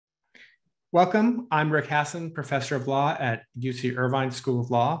Welcome. I'm Rick Hasen, professor of law at UC Irvine School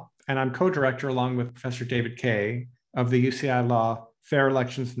of Law, and I'm co-director along with Professor David Kaye of the UCI Law Fair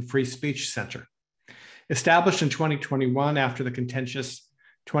Elections and Free Speech Center. Established in 2021 after the contentious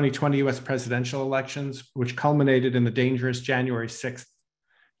 2020 US presidential elections, which culminated in the dangerous January 6th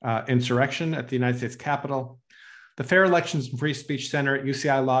insurrection at the United States Capitol, the Fair Elections and Free Speech Center at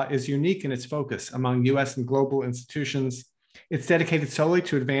UCI Law is unique in its focus among US and global institutions. It's dedicated solely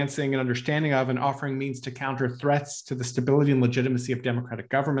to advancing an understanding of and offering means to counter threats to the stability and legitimacy of democratic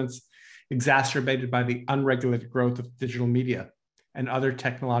governments, exacerbated by the unregulated growth of digital media and other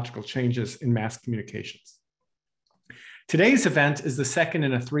technological changes in mass communications. Today's event is the second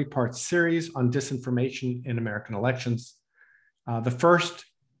in a three-part series on disinformation in American elections. The first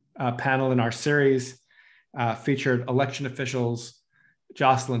panel in our series featured election officials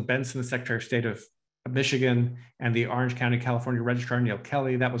Jocelyn Benson, the Secretary of State of Michigan, and the Orange County, California Registrar, Neil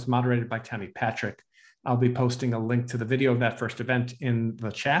Kelly. That was moderated by Tammy Patrick. I'll be posting a link to the video of that first event in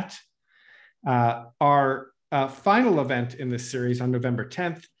the chat. Our final event in this series on November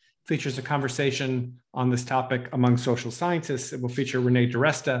 10th features a conversation on this topic among social scientists. It will feature Renee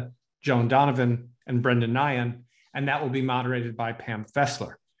DiResta, Joan Donovan, and Brendan Nyan, and that will be moderated by Pam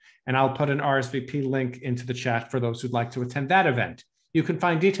Fessler. And I'll put an RSVP link into the chat for those who'd like to attend that event. You can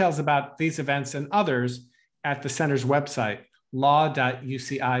find details about these events and others at the center's website,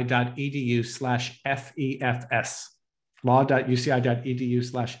 law.uci.edu/FEFS,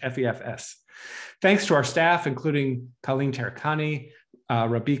 law.uci.edu/FEFS. Thanks to our staff, including Colleen Tarakani,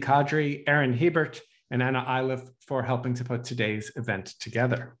 Rabi Kadri, Aaron Hebert, and Anna Iliff for helping to put today's event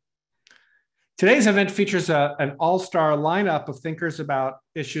together. Today's event features an all-star lineup of thinkers about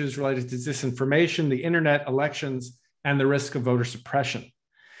issues related to disinformation, the internet, elections, and the risk of voter suppression.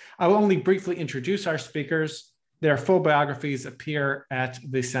 I will only briefly introduce our speakers. Their full biographies appear at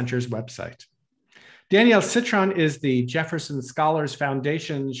the center's website. Danielle Citron is the Jefferson Scholars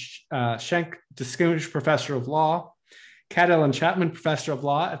Foundation Schenck Distinguished Professor of Law, Cadell and Chapman Professor of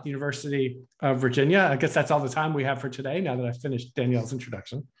Law at the University of Virginia. I guess that's all the time we have for today, now that I've finished Danielle's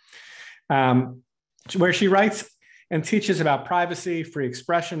introduction, where she writes and teaches about privacy, free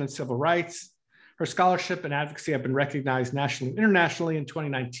expression, and civil rights. Her scholarship and advocacy have been recognized nationally and internationally. In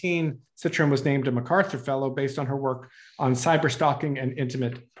 2019, Citron was named a MacArthur Fellow based on her work on cyberstalking and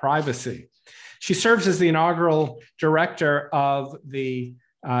intimate privacy. She serves as the inaugural director of the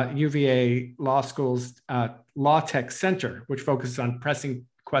UVA Law School's Law Tech Center, which focuses on pressing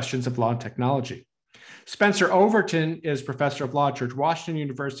questions of law and technology. Spencer Overton is professor of law at George Washington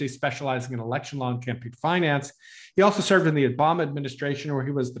University, specializing in election law and campaign finance. He also served in the Obama administration, where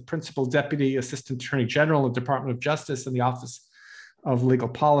he was the principal deputy assistant attorney general in the Department of Justice and the Office of Legal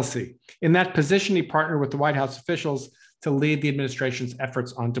Policy. In that position, he partnered with the White House officials to lead the administration's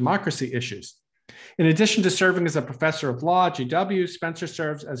efforts on democracy issues. In addition to serving as a professor of law at GW, Spencer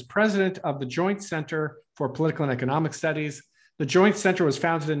serves as president of the Joint Center for Political and Economic Studies. The Joint Center was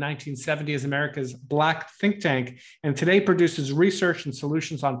founded in 1970 as America's Black think tank, and today produces research and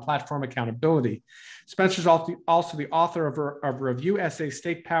solutions on platform accountability. Spencer's also the author of a review essay,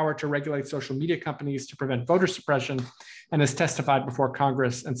 State Power to Regulate Social Media Companies to Prevent Voter Suppression, and has testified before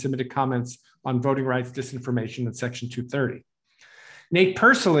Congress and submitted comments on voting rights disinformation in Section 230. Nate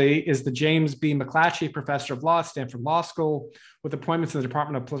Persily is the James B. McClatchy Professor of Law at Stanford Law School, with appointments in the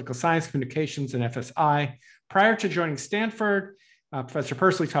Department of Political Science, Communications, and FSI. Prior to joining Stanford, Professor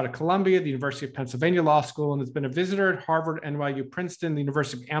Persily taught at Columbia, the University of Pennsylvania Law School, and has been a visitor at Harvard, NYU, Princeton, the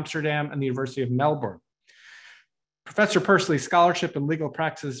University of Amsterdam, and the University of Melbourne. Professor Persily's scholarship and legal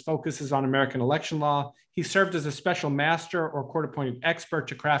practice focuses on American election law. He served as a special master or court-appointed expert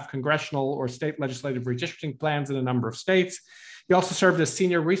to craft congressional or state legislative redistricting plans in a number of states. He also served as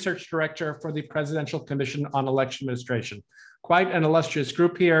senior research director for the Presidential Commission on Election Administration. Quite an illustrious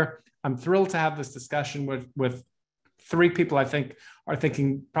group here. I'm thrilled to have this discussion with three people I think are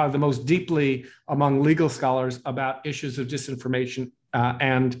thinking probably the most deeply among legal scholars about issues of disinformation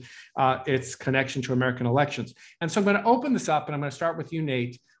and its connection to American elections. And so I'm going to open this up, and I'm going to start with you,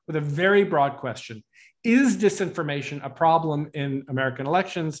 Nate, with a very broad question. Is disinformation a problem in American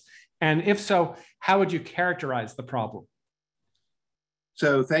elections? And if so, how would you characterize the problem?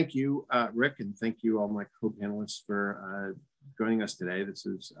 So thank you, Rick, and thank you all my co-panelists for joining us today. This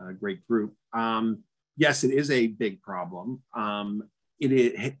is a great group. Yes, it is a big problem. It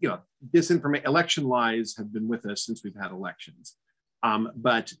is, disinformation, election lies have been with us since we've had elections,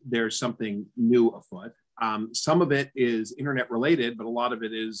 but there's something new afoot. Some of it is internet related, but a lot of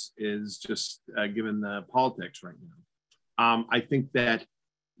it is just given the politics right now. I think that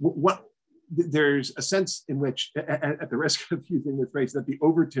there's a sense in which, at the risk of using this phrase, that the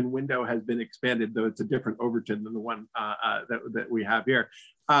Overton window has been expanded, though it's a different Overton than the one that we have here,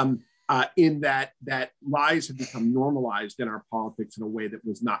 in that lies have become normalized in our politics in a way that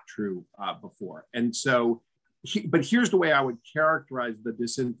was not true before. And so, but here's the way I would characterize the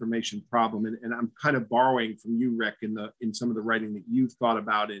disinformation problem, and I'm kind of borrowing from you, Rick, in some of the writing that you've thought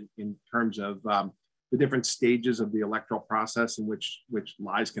about in terms of the different stages of the electoral process in which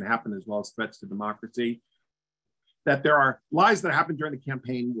lies can happen, as well as threats to democracy. That there are lies that happen during the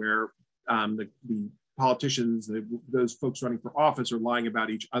campaign where the politicians, those folks running for office, are lying about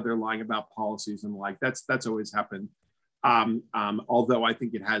each other, lying about policies and the like. That's always happened, although I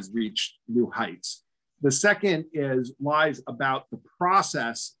think it has reached new heights. The second is lies about the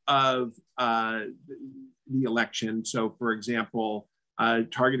process of the election. So, for example,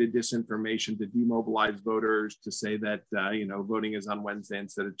 targeted disinformation to demobilize voters, to say that voting is on Wednesday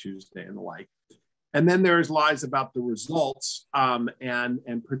instead of Tuesday, and the like. And then there's lies about the results, and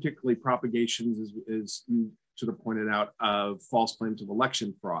particularly propagations, as you sort of pointed out, of false claims of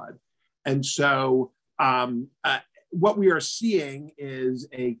election fraud. And so what we are seeing is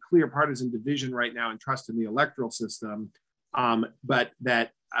a clear partisan division right now in trust in the electoral system. But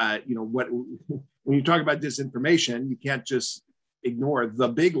that, when you talk about disinformation, you can't just ignore the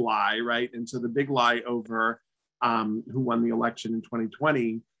big lie, right? And so the big lie over who won the election in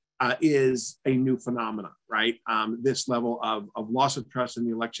 2020 is a new phenomenon, right? This level of loss of trust in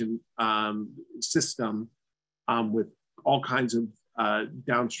the election system with all kinds of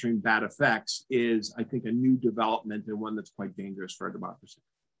downstream bad effects is, I think, a new development, and one that's quite dangerous for a democracy.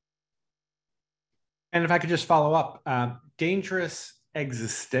 And if I could just follow up, dangerous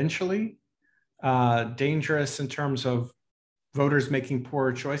existentially, dangerous in terms of voters making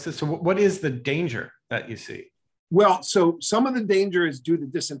poorer choices. So what is the danger that you see? Well, so some of the danger is due to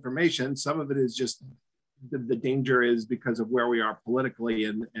disinformation. Some of it is just the danger is because of where we are politically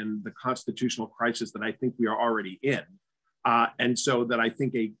and the constitutional crisis that I think we are already in. And so that I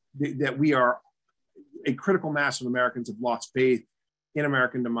think that we are, a critical mass of Americans have lost faith in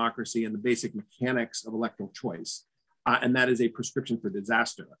American democracy and the basic mechanics of electoral choice. And that is a prescription for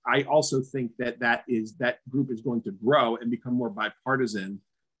disaster. I also think that group is going to grow and become more bipartisan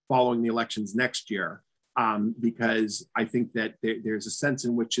following the elections next year, because I think that there's a sense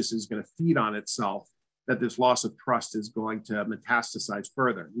in which this is going to feed on itself, that this loss of trust is going to metastasize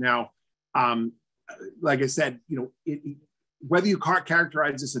further. Now, like I said, whether you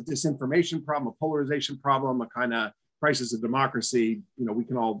characterize this a disinformation problem, a polarization problem, a kind of crisis of democracy, we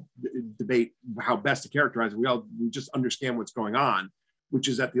can all debate how best to characterize it. We just understand what's going on, which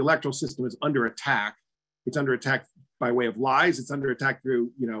is that the electoral system is under attack. It's under attack by way of lies. It's under attack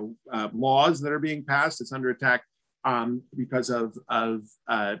through, laws that are being passed. It's under attack because of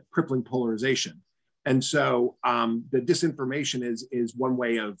crippling polarization. And so the disinformation is one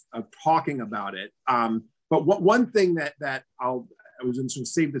way of talking about it. But one thing that I was going to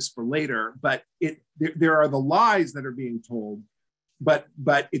save this for later, but there are the lies that are being told, but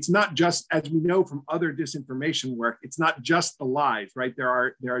it's not just, as we know from other disinformation work, it's not just the lies, right? There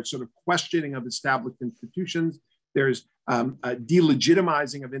are sort of questioning of established institutions. There's a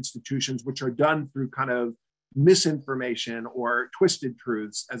delegitimizing of institutions, which are done through kind of misinformation or twisted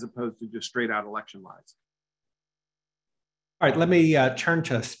truths, as opposed to just straight out election lies. All right, let me turn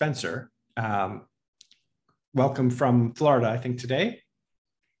to Spencer. Welcome from Florida, I think, today.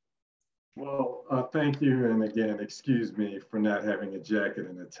 Well, thank you. And again, excuse me for not having a jacket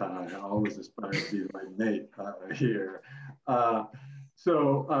and a tie. I always aspire to be like Nate here.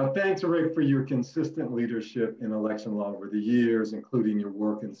 So thanks, Rick, for your consistent leadership in election law over the years, including your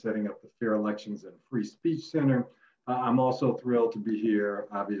work in setting up the Fair Elections and Free Speech Center. I'm also thrilled to be here,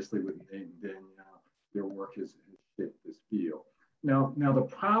 obviously, with Nate and Danielle. Their work has shaped this field. Now, the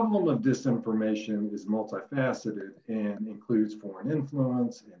problem of disinformation is multifaceted and includes foreign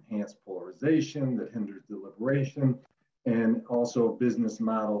influence, enhanced polarization that hinders deliberation, and also a business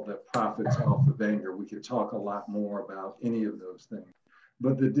model that profits off of anger. We could talk a lot more about any of those things.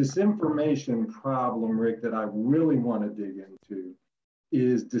 But the disinformation problem, Rick, that I really want to dig into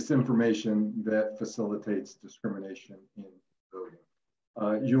is disinformation that facilitates discrimination in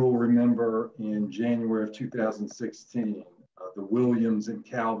voting. You'll remember in January of 2016, the Williams and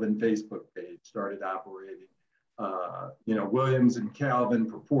Calvin Facebook page started operating. Williams and Calvin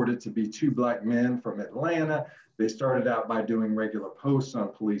purported to be two Black men from Atlanta. They started out by doing regular posts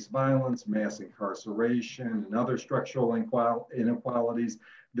on police violence, mass incarceration, and other structural inequalities.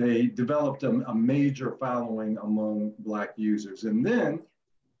 They developed a major following among Black users. And then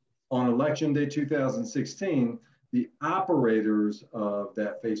on election day 2016, the operators of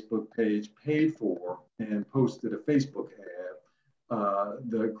that Facebook page paid for and posted a Facebook ad.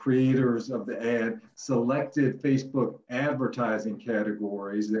 The creators of the ad selected Facebook advertising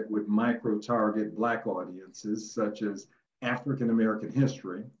categories that would micro-target Black audiences, such as African American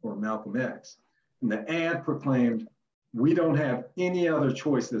history or Malcolm X. And the ad proclaimed, "We don't have any other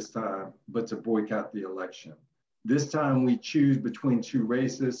choice this time but to boycott the election. This time we choose between two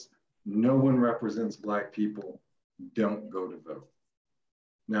races. No one represents Black people. Don't go to vote."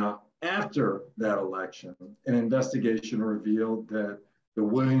 Now, after that election, an investigation revealed that the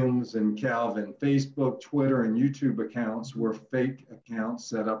Williams and Calvin Facebook, Twitter, and YouTube accounts were fake accounts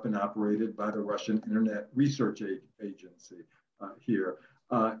set up and operated by the Russian Internet Research Agency here.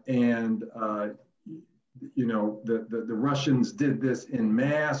 You know, the Russians did this in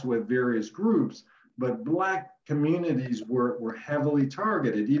mass with various groups, but Black communities were heavily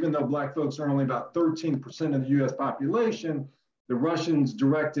targeted. Even though Black folks are only about 13% of the US population, the Russians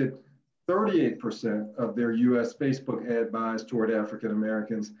directed 38% of their US Facebook ad buys toward African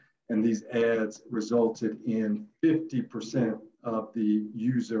Americans, and these ads resulted in 50% of the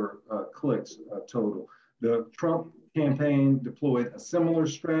user clicks total. The Trump campaign deployed a similar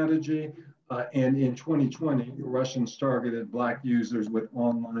strategy, and in 2020, the Russians targeted Black users with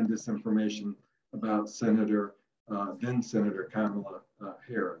online disinformation about then Senator Kamala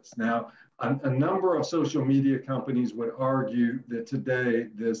Harris. Now, a number of social media companies would argue that today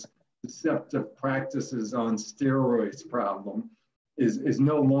this deceptive practices on steroids problem is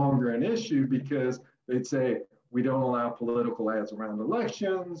no longer an issue, because they'd say, we don't allow political ads around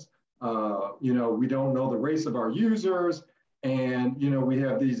elections, you know, we don't know the race of our users, and you know, we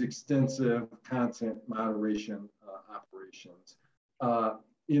have these extensive content moderation operations.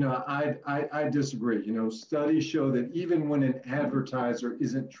 You know, I disagree. You know, studies show that even when an advertiser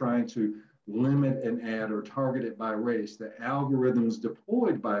isn't trying to limit an ad or target it by race, the algorithms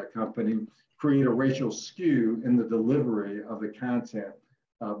deployed by a company create a racial skew in the delivery of the content,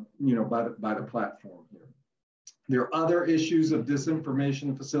 you know, by the platform here. There are other issues of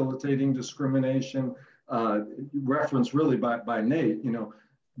disinformation facilitating discrimination, referenced really by Nate. You know,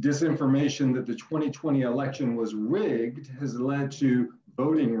 disinformation that the 2020 election was rigged has led to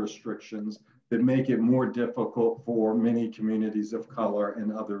voting restrictions that make it more difficult for many communities of color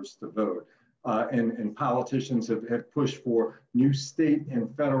and others to vote. And politicians have pushed for new state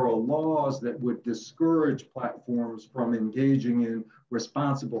and federal laws that would discourage platforms from engaging in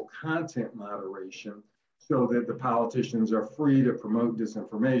responsible content moderation, so that the politicians are free to promote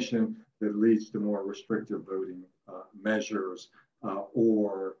disinformation that leads to more restrictive voting measures,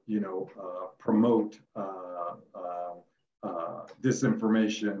 or you know, promote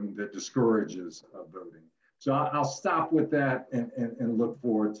disinformation that discourages voting. So I'll stop with that and look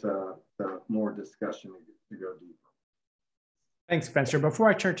forward to more discussion to go deeper. Thanks, Spencer. Before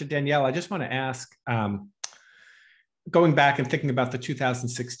I turn to Danielle, I just want to ask, going back and thinking about the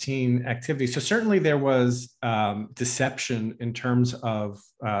 2016 activity, so certainly there was deception in terms of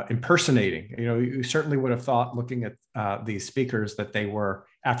impersonating. You know, you certainly would have thought, looking at these speakers, that they were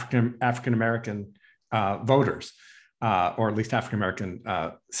African-American voters, or at least African-American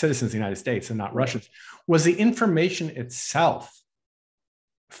citizens of the United States and not Russians. Was the information itself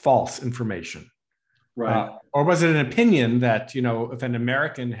false information? Right. Or was it an opinion that, you know, if an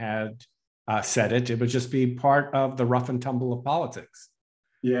American had said it, it would just be part of the rough and tumble of politics?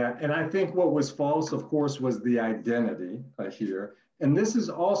 Yeah, and I think what was false, of course, was the identity here. And this is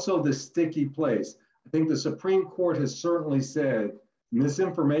also the sticky place. I think the Supreme Court has certainly said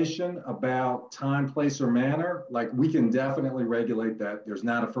misinformation about time, place, or manner, like, we can definitely regulate that. There's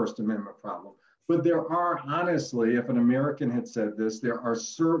not a First Amendment problem. But there are, honestly, if an American had said this, there are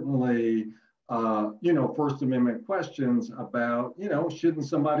certainly, you know, First Amendment questions about, you know, shouldn't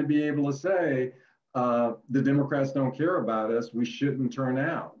somebody be able to say, the Democrats don't care about us, we shouldn't turn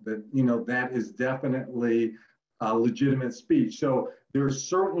out? That, you know, that is definitely legitimate speech. So there's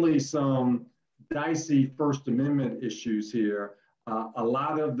certainly some dicey First Amendment issues here. A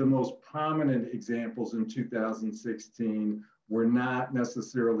lot of the most prominent examples in 2016 were not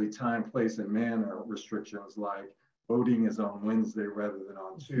necessarily time, place, and manner restrictions, like voting is on Wednesday rather than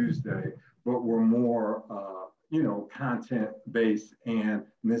on Tuesday, but were more, you know, content-based and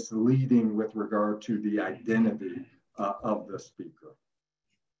misleading with regard to the identity of the speaker.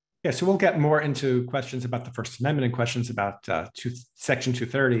 Yeah, so we'll get more into questions about the First Amendment and questions about Section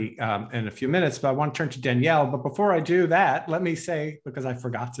 230 in a few minutes, but I want to turn to Danielle. But before I do that, let me say, because I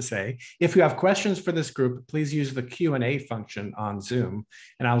forgot to say, if you have questions for this group, please use the Q&A function on Zoom,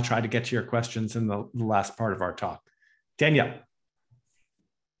 and I'll try to get to your questions in the last part of our talk. Danielle.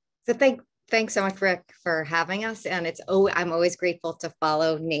 So Thanks so much, Rick, for having us. And I'm always grateful to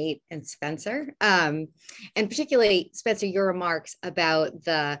follow Nate and Spencer. And particularly, Spencer, your remarks about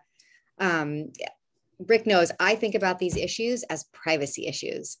Rick knows I think about these issues as privacy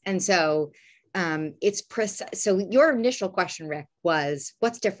issues. And so so your initial question, Rick, was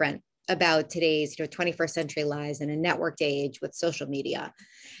what's different about today's 21st century lives in a networked age with social media?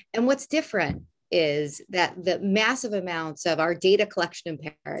 And what's different is that the massive amounts of our data collection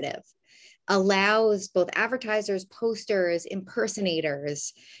imperative allows both advertisers, posters,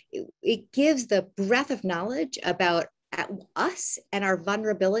 impersonators. It gives the breadth of knowledge about us and our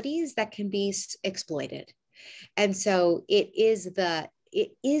vulnerabilities that can be exploited. And so it is that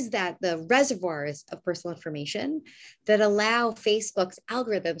the reservoirs of personal information that allow Facebook's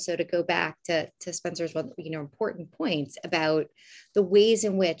algorithms. So to go back to Spencer's important points about the ways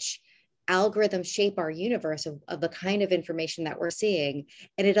in which algorithms shape our universe of the kind of information that we're seeing,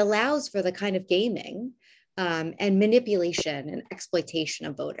 and it allows for the kind of gaming and manipulation and exploitation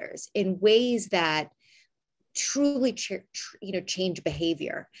of voters in ways that truly change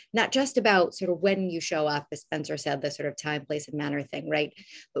behavior, not just about sort of when you show up, as Spencer said, the sort of time, place, and manner thing, right?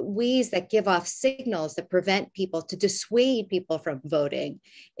 But ways that give off signals that prevent people, to dissuade people from voting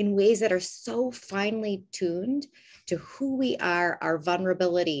in ways that are so finely tuned to who we are, our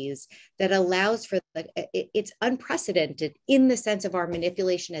vulnerabilities, that allows for it's unprecedented in the sense of our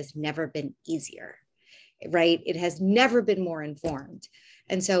manipulation has never been easier, right? It has never been more informed.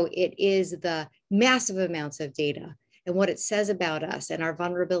 And so it is the massive amounts of data and what it says about us and our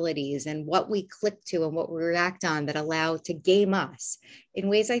vulnerabilities and what we click to and what we react on that allow to game us in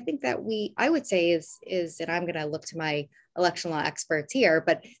ways I think that I would say is, and I'm going to look to my election law experts here,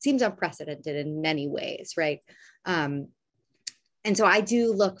 but seems unprecedented in many ways, right? And so I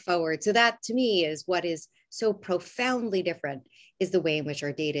do look forward. So that to me is what is so profoundly different, is the way in which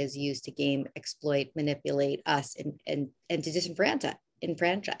our data is used to game, exploit, manipulate us and to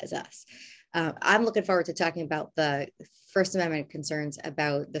disenfranchise us. I'm looking forward to talking about the First Amendment concerns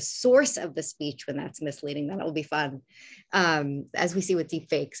about the source of the speech when that's misleading. That will be fun, as we see with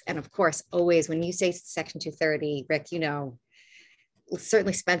deepfakes. And of course, always when you say Section 230, Rick,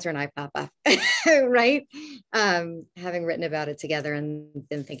 certainly Spencer and I pop up, right? Having written about it together and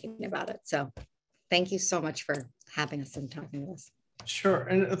been thinking about it. So thank you so much for having us and talking with us. Sure.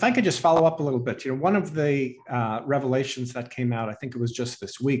 And if I could just follow up a little bit, one of the revelations that came out, I think it was just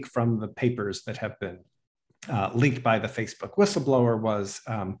this week, from the papers that have been leaked by the Facebook whistleblower was,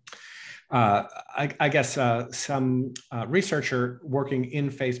 I guess, some researcher working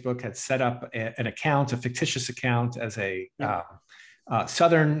in Facebook had set up an account, a fictitious account, as a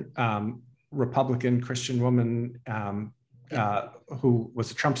Southern Republican Christian woman who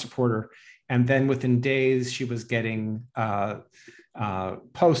was a Trump supporter. And then within days, she was getting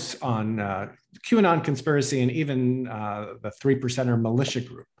posts on QAnon conspiracy and even the 3%er militia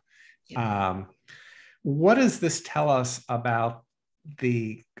group. What does this tell us about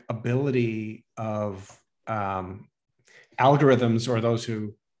the ability of algorithms, or those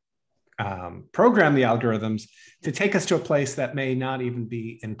who program the algorithms, to take us to a place that may not even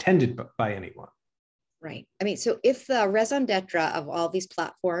be intended by anyone? Right. I mean, so if the raison d'etre of all these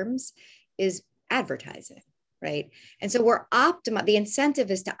platforms is advertising, right? And so the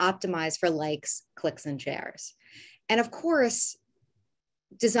incentive is to optimize for likes, clicks, and shares. And of course,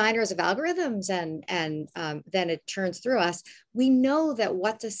 designers of algorithms and then it turns through us, we know that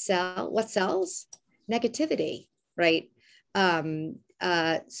what sells? Negativity, right?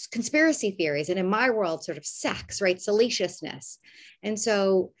 Conspiracy theories, and in my world, sort of sex, right? Salaciousness. And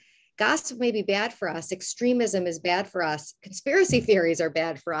so gossip may be bad for us. Extremism is bad for us. Conspiracy theories are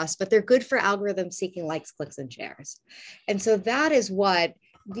bad for us, but they're good for algorithms seeking likes, clicks, and shares. And so that is what,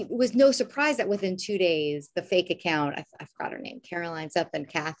 it was no surprise that within 2 days, the fake account, I forgot her name, Caroline something,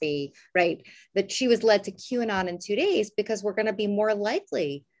 Kathy, right? That she was led to QAnon in 2 days because we're going to be more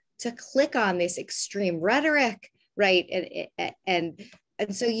likely to click on this extreme rhetoric, right? And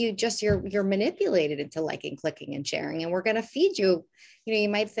so you're manipulated into liking, clicking, and sharing. And we're going to feed you, you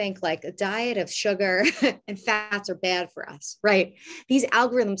might think like a diet of sugar and fats are bad for us, right? These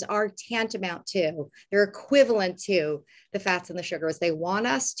algorithms are tantamount to, they're equivalent to the fats and the sugars. They want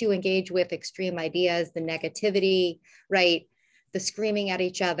us to engage with extreme ideas, the negativity, right? The screaming at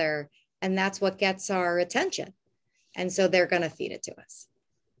each other. And that's what gets our attention. And so they're going to feed it to us.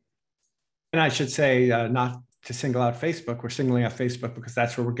 And I should say, not to single out Facebook, we're singling out Facebook because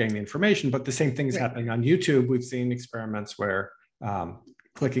that's where we're getting the information, but the same thing is happening on YouTube. We've seen experiments where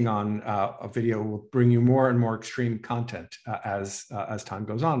clicking on a video will bring you more and more extreme content as time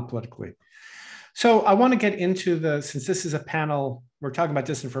goes on politically. So I want to get into since this is a panel, we're talking about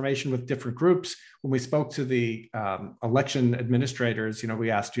disinformation with different groups. When we spoke to the election administrators,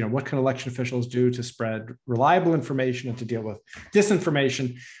 we asked, what can election officials do to spread reliable information and to deal with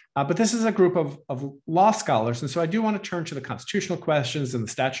disinformation? But this is a group of law scholars. And so I do want to turn to the constitutional questions and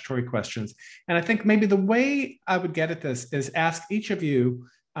the statutory questions. And I think maybe the way I would get at this is ask each of you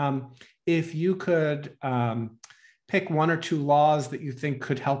if you could pick one or two laws that you think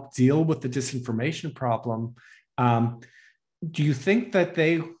could help deal with the disinformation problem. Do you think that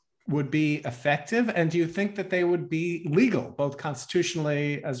they would be effective? And do you think that they would be legal, both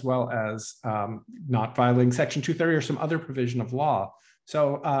constitutionally as well as not violating Section 230 or some other provision of law?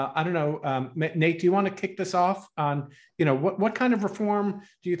 So I don't know, Nate, do you want to kick this off on, what kind of reform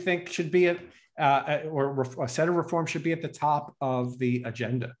do you think should be or a set of reform should be at the top of the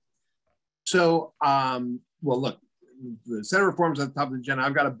agenda? So, well, look, the set of reforms at the top of the agenda.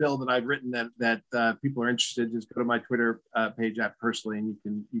 I've got a bill that I've written that people are interested. Just go to my Twitter page at Persily, and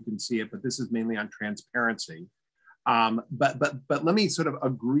you can see it. But this is mainly on transparency. But let me sort of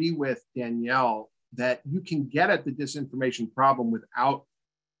agree with Danielle that you can get at the disinformation problem without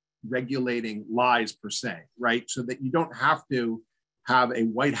regulating lies per se, right? So that you don't have to have a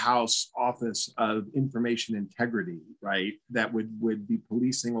White House Office of Information Integrity, right? That would be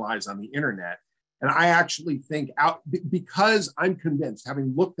policing lies on the internet. And I actually think because I'm convinced,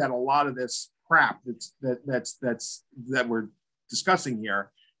 having looked at a lot of this crap that we're discussing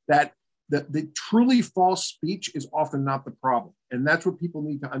here, that the truly false speech is often not the problem, and that's what people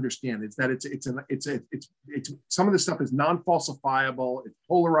need to understand. Is that it's some of this stuff is non-falsifiable, it's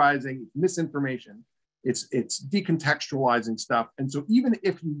polarizing, it's misinformation, it's decontextualizing stuff, and so even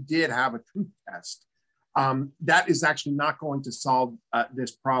if you did have a truth test, that is actually not going to solve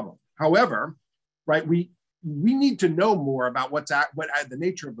this problem. However, right, we need to know more about what the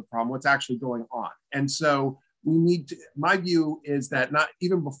nature of the problem, what's actually going on. And so we need to, my view is that not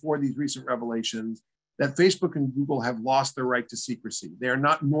even before these recent revelations, that Facebook and Google have lost their right to secrecy. They are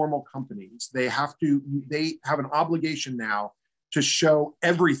not normal companies. They have an obligation now to show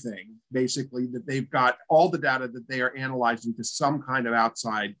everything, basically, that they've got all the data that they are analyzing to some kind of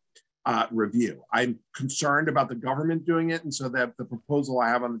outside review. I'm concerned about the government doing it. And so that the proposal I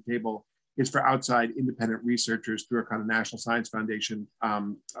have on the table is for outside independent researchers through a kind of National Science Foundation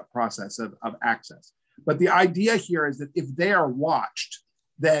process of access. But the idea here is that if they are watched,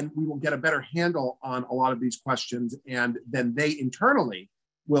 then we will get a better handle on a lot of these questions, and then they internally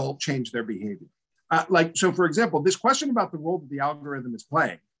will change their behavior. So for example, this question about the role that the algorithm is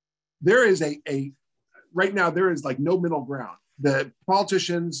playing, there is right now, there is like no middle ground. The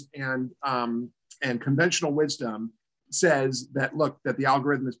politicians and conventional wisdom says that, look, that the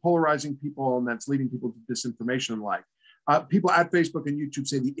algorithm is polarizing people and that's leading people to disinformation and the like. People at Facebook and YouTube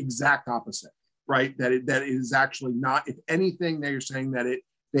say the exact opposite, right? That it is actually not, if anything, they're saying that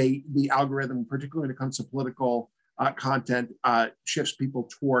the algorithm, particularly when it comes to political content, shifts people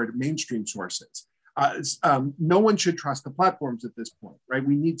toward mainstream sources. No one should trust the platforms at this point, right?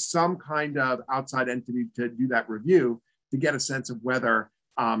 We need some kind of outside entity to do that review to get a sense of whether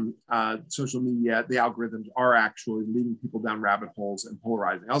social media, the algorithms are actually leading people down rabbit holes and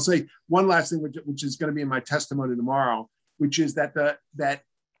polarizing. I'll say one last thing, which is going to be in my testimony tomorrow, which is that that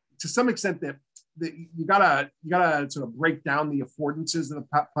to some extent that you gotta sort of break down the affordances of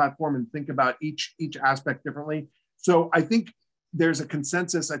the platform and think about each aspect differently. So I think there's a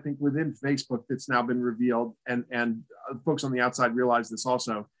consensus, I think, within Facebook that's now been revealed, and folks on the outside realize this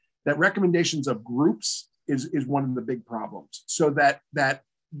also, that recommendations of groups is one of the big problems. So that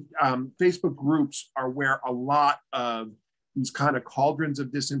Facebook groups are where a lot of these kind of cauldrons of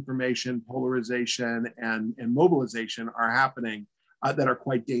disinformation, polarization, and mobilization are happening that are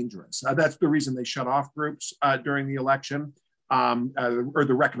quite dangerous. That's the reason they shut off groups during the election, or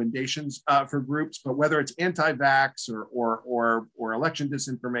the recommendations for groups. But whether it's anti-vax or election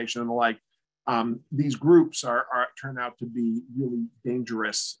disinformation and the like, these groups turn out to be really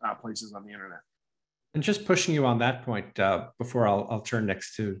dangerous places on the internet. And just pushing you on that point before I'll turn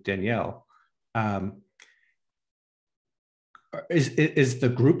next to Danielle. Is the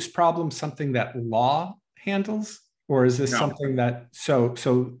groups problem something that law handles, or is this something that so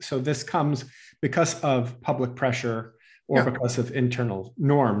this comes because of public pressure or because of internal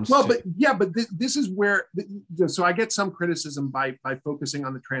norms? Well, but this is where so I get some criticism by focusing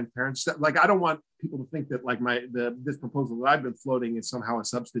on the transparency. Like, I don't want people to think that like this proposal that I've been floating is somehow a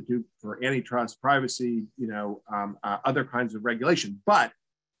substitute for antitrust, privacy, other kinds of regulation. But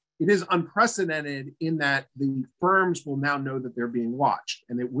it is unprecedented in that the firms will now know that they're being watched,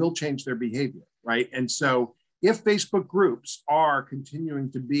 and it will change their behavior, right? And so if Facebook groups are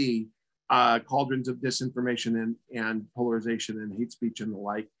continuing to be cauldrons of disinformation and polarization and hate speech and the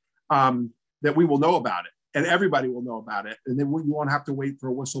like, that we will know about it. And everybody will know about it. And then you won't have to wait for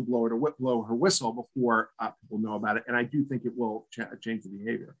a whistleblower to blow her whistle before people know about it. And I do think it will change the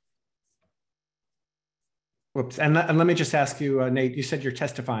behavior. Whoops. And let me just ask you, Nate, you said you're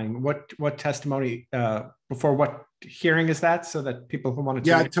testifying. What testimony, before what hearing is that, so that people who want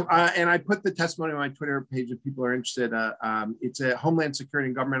to and I put the testimony on my Twitter page if people are interested. It's a Homeland Security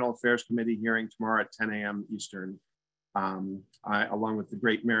and Governmental Affairs Committee hearing tomorrow at 10 a.m. Eastern. Along with the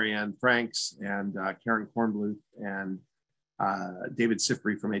great Marianne Franks and Karen Kornbluth and David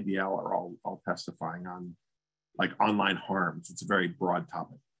Sifry from ADL are all testifying on like online harms. It's a very broad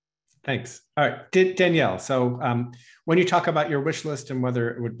topic. Thanks. All right, Danielle. So when you talk about your wish list and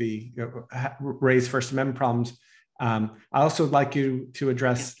whether it would be raise First Amendment problems, I also would like you to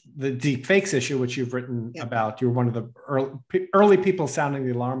address the deep fakes issue, which you've written about. You're one of the early people sounding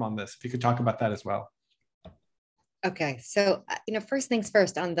the alarm on this. If you could talk about that as well. Okay, so first things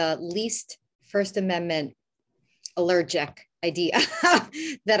first, on the least First Amendment allergic idea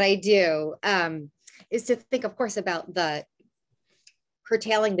that I do is to think, of course, about the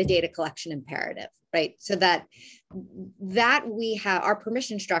curtailing the data collection imperative, right? So that we have, our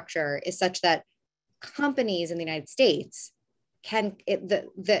permission structure is such that companies in the United States can,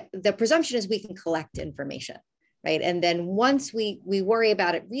 the presumption is we can collect information, right? And then once we worry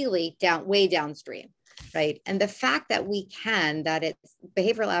about it really way downstream, right? And the fact that we can, that it's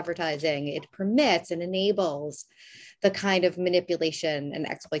behavioral advertising, it permits and enables the kind of manipulation and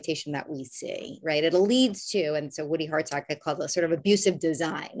exploitation that we see, right? It leads to, and so Woody Hartsock had called it sort of abusive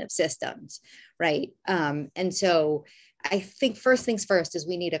design of systems, right? And so I think first things first is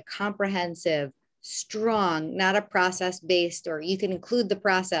we need a comprehensive, strong, not a process-based, or you can include the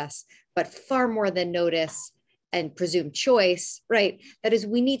process, but far more than notice and presumed choice, right? That is,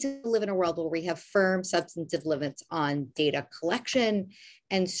 we need to live in a world where we have firm substantive limits on data collection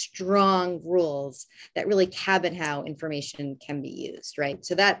and strong rules that really cabin how information can be used, right?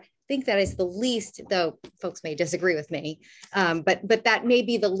 So that, I think that is the least, though folks may disagree with me, but that may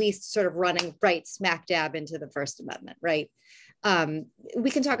be the least sort of running right smack dab into the First Amendment, right?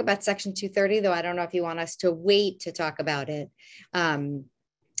 We can talk about Section 230, though I don't know if you want us to wait to talk about it.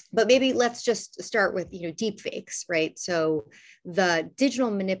 But maybe let's just start with, deep fakes, right? So the digital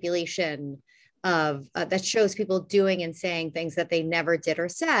manipulation of that shows people doing and saying things that they never did or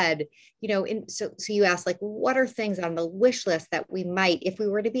said, so you asked, like, what are things on the wish list that we might, if we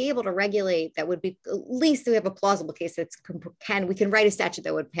were to be able to regulate, that would be, at least we have a plausible case that we can write a statute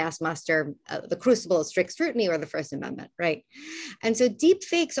that would pass muster the crucible of strict scrutiny or the First Amendment, right? And so deep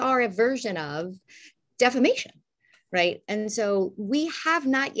fakes are a version of defamation. Right. And so we have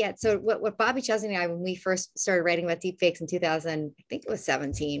not yet. So what Bobby Chesney and I, when we first started writing about deepfakes in 2000, I think it was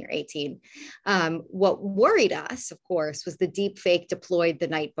 17 or 18, what worried us, of course, was the deepfake deployed the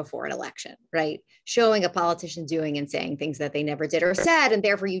night before an election, right? Showing a politician doing and saying things that they never did or said. And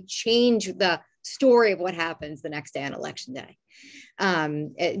therefore you change the story of what happens the next day on election day,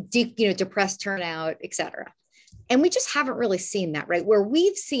 depressed turnout, et cetera. And we just haven't really seen that, right? Where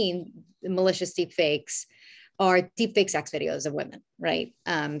we've seen malicious deepfakes are deepfake sex videos of women, right?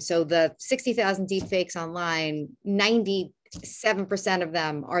 So the 60,000 deepfakes online, 97% of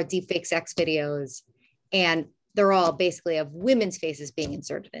them are deepfake sex videos, and they're all basically of women's faces being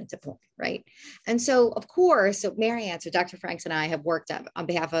inserted into porn, right? And so, of course, Marianne, so Dr. Franks and I have worked on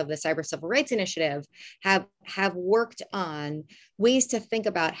behalf of the Cyber Civil Rights Initiative, have worked on ways to think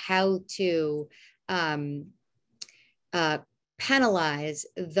about how to penalize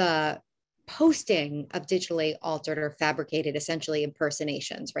the posting of digitally altered or fabricated, essentially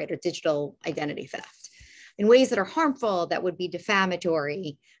impersonations, right? Or digital identity theft in ways that are harmful, that would be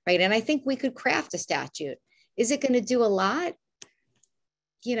defamatory, right? And I think we could craft a statute. Is it going to do a lot?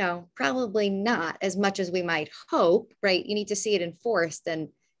 Probably not as much as we might hope, right? You need to see it enforced. And,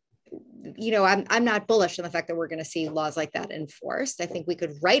 I'm not bullish on the fact that we're going to see laws like that enforced. I think we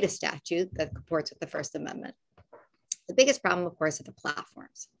could write a statute that comports with the First Amendment. The biggest problem, of course, are the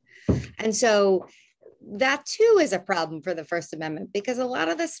platforms. And so that too is a problem for the First Amendment, because a lot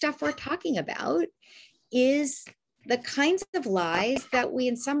of the stuff we're talking about is the kinds of lies that we,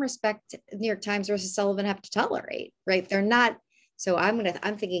 in some respect, New York Times versus Sullivan, have to tolerate, right? They're not. So I'm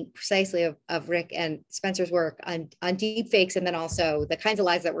thinking precisely of Rick and Spencer's work on deepfakes, and then also the kinds of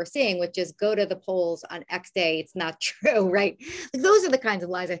lies that we're seeing, which is go to the polls on X day, it's not true, right? Like, those are the kinds of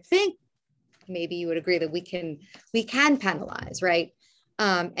lies I think maybe you would agree that we can penalize, right?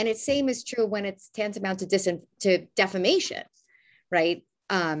 And it's same is true when it's tantamount to defamation, right?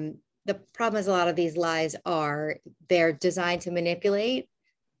 The problem is a lot of these lies they're designed to manipulate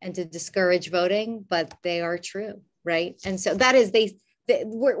and to discourage voting, but they are true, right? And so that is,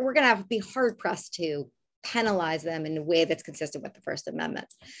 we're going to be hard pressed to penalize them in a way that's consistent with the First Amendment.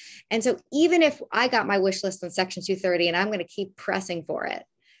 And so even if I got my wish list on Section 230 and I'm going to keep pressing for it,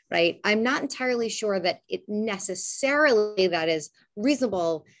 right, I'm not entirely sure that it necessarily that is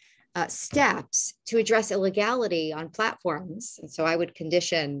reasonable steps to address illegality on platforms. And so I would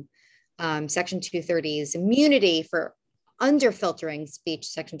condition Section 230's immunity for under filtering speech,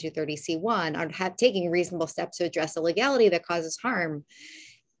 Section 230C1, on taking reasonable steps to address illegality that causes harm.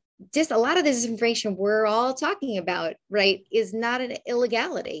 Just a lot of this information we're all talking about, right, is not an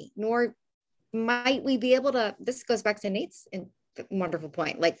illegality, nor might we be able to, this goes back to Nate's wonderful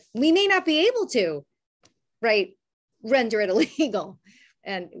point, like we may not be able to, right, render it illegal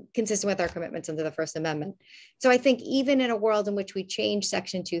and consistent with our commitments under the First Amendment. So I think even in a world in which we change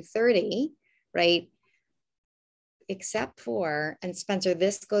Section 230, right, except for, and Spencer,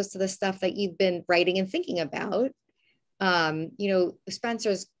 this goes to the stuff that you've been writing and thinking about.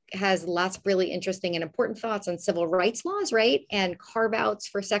 Spencer's has lots of really interesting and important thoughts on civil rights laws, right? And carve outs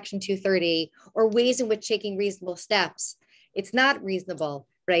for Section 230, or ways in which taking reasonable steps, it's not reasonable,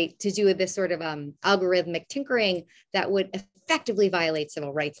 right, to do this sort of algorithmic tinkering that would effectively violate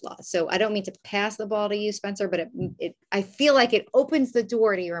civil rights laws. So I don't mean to pass the ball to you, Spencer, but I feel like it opens the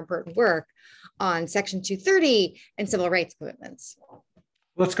door to your important work on Section 230 and civil rights commitments.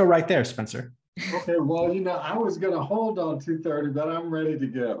 Let's go right there, Spencer. Okay, well, I was going to hold on 230, but I'm ready to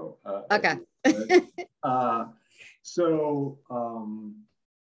go. Okay.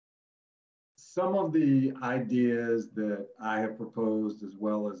 Some of the ideas that I have proposed, as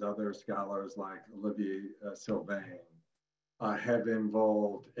well as other scholars like Olivier Sylvain, have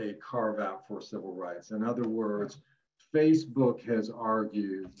involved a carve out for civil rights. In other words, Facebook has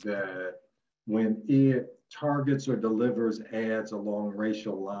argued that when it targets or delivers ads along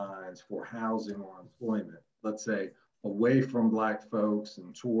racial lines for housing or employment, let's say away from Black folks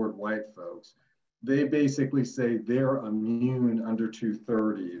and toward white folks, they basically say they're immune under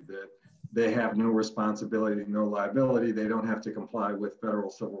 230, that they have no responsibility, no liability, they don't have to comply with federal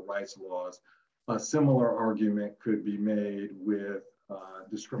civil rights laws. A similar argument could be made with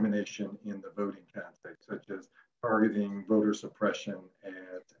discrimination in the voting context, such as targeting voter suppression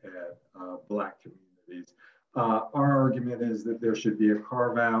at Black communities. Our argument is that there should be a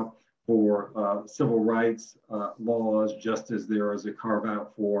carve out for civil rights laws, just as there is a carve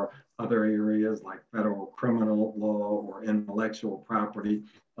out for other areas like federal criminal law or intellectual property.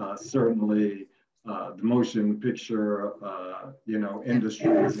 Certainly, the motion picture,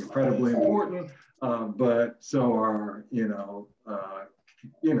 industry is incredibly important, but so are,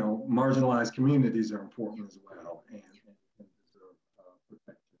 marginalized communities are important as well and deserve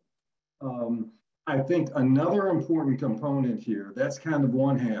protection. I think another important component here, that's kind of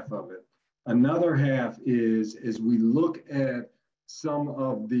one half of it. Another half is we look at some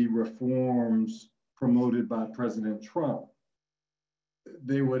of the reforms promoted by President Trump,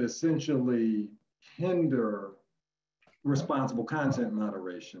 they would essentially hinder responsible content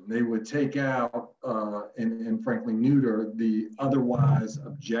moderation. They would take out and frankly neuter the otherwise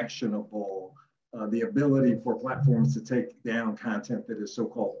objectionable, the ability for platforms to take down content that is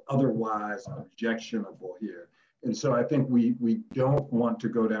so-called otherwise objectionable here. And so I think we don't want to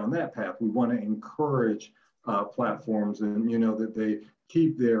go down that path. We want to encourage platforms and that they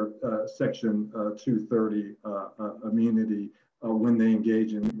keep their Section 230 immunity when they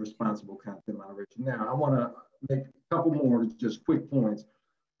engage in responsible content moderation. Now, I want to make a couple more just quick points.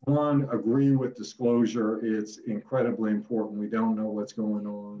 One, agree with disclosure. It's incredibly important. We don't know what's going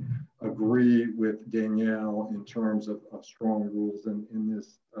on. Agree with Danielle in terms of strong rules. And in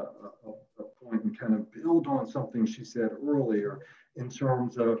this point, and kind of build on something she said earlier in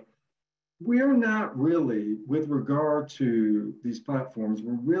terms of we're not really, with regard to these platforms,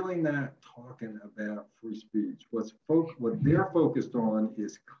 we're really not talking about free speech. What they're focused on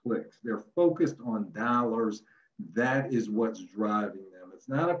is clicks. They're focused on dollars. That is what's driving them. It's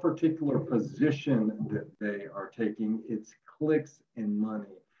not a particular position that they are taking, it's clicks and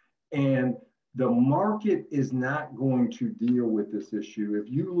money. And the market is not going to deal with this issue.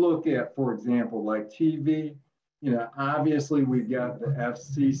 If you look at, for example, like TV, obviously we've got the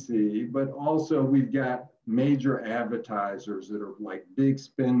FCC, but also we've got major advertisers that are like big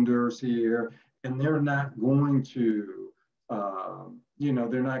spenders here, and they're not going to,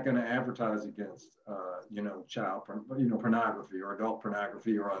 they're not going to advertise against, child pornography or adult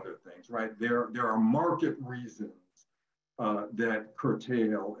pornography or other things, right? There are market reasons that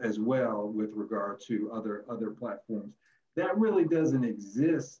curtail as well with regard to other platforms. That really doesn't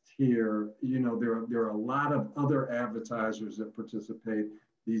exist here. There are a lot of other advertisers that participate.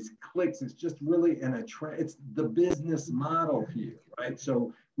 these clicks. It's just really it's the business model here, right?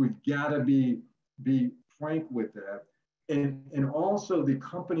 So we've got to be frank with that. And also the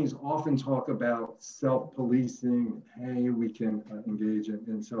companies often talk about self-policing. Hey, we can engage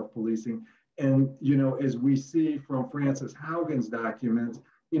in self-policing. And, as we see from Frances Haugen's documents,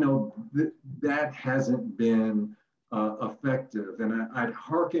 that hasn't been effective. And I'd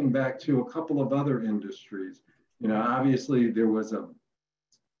hearken back to a couple of other industries. Obviously there was a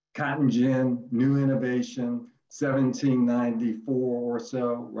cotton gin, new innovation, 1794 or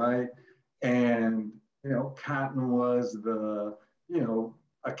so, right? And cotton was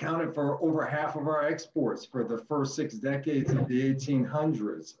accounted for over half of our exports for the first 6 decades of the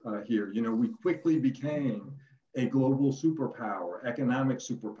 1800s here. We quickly became a global superpower, economic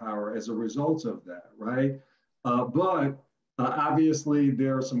superpower as a result of that, right? But obviously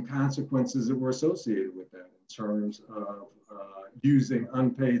there are some consequences that were associated with that in terms of using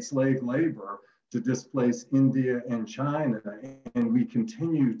unpaid slave labor to displace India and China, and we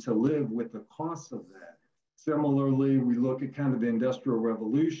continue to live with the costs of that. Similarly, we look at kind of the Industrial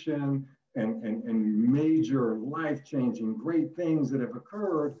Revolution and major life-changing great things that have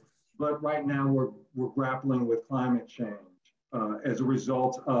occurred, but right now we're grappling with climate change as a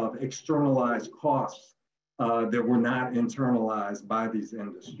result of externalized costs that were not internalized by these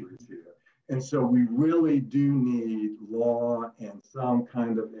industries here. And so we really do need law and some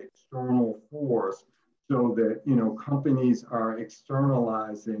kind of external force so that companies are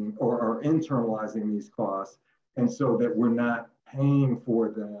externalizing or are internalizing these costs, and so that we're not paying for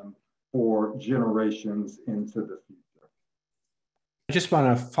them for generations into the future. I just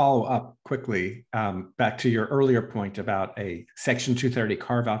want to follow up quickly back to your earlier point about a Section 230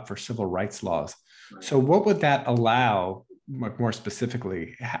 carve out for civil rights laws. Right. So what would that allow? More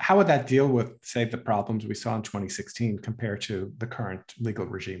specifically, how would that deal with, say, the problems we saw in 2016 compared to the current legal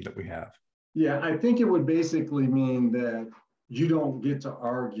regime that we have? Yeah, I think it would basically mean that you don't get to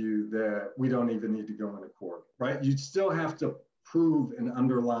argue that we don't even need to go into court, right? You still have to prove an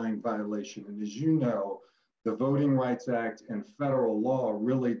underlying violation. And as you know, the Voting Rights Act and federal law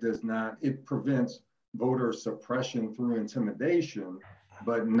really does not, it prevents voter suppression through intimidation,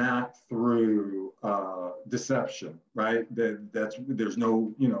 but not through deception, right? There's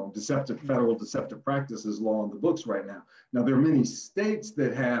no, federal deceptive practices law in the books right now. Now, there are many states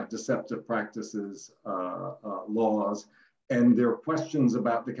that have deceptive practices laws, and there are questions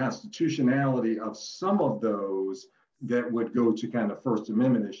about the constitutionality of some of those that would go to kind of First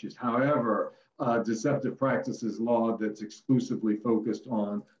Amendment issues. However, deceptive practices law that's exclusively focused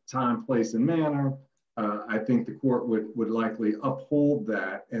on time, place, and manner, I think the court would likely uphold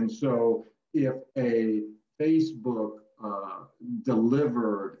that. And so if a Facebook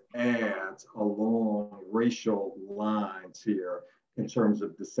delivered ads along racial lines here in terms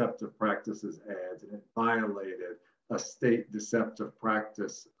of deceptive practices ads, and it violated a state deceptive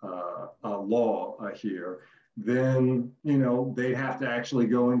practice law here, then they have to actually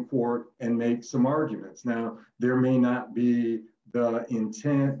go in court and make some arguments. Now, there may not be the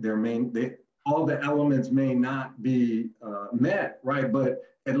intent, all the elements may not be met, right? But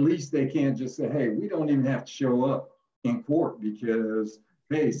at least they can't just say, hey, we don't even have to show up in court because,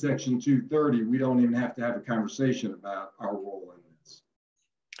 hey, Section 230, we don't even have to have a conversation about our role in this.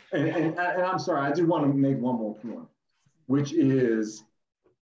 And I'm sorry, I do want to make one more point, which is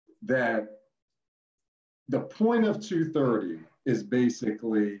that the point of 230 is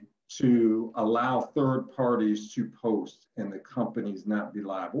basically to allow third parties to post and the companies not be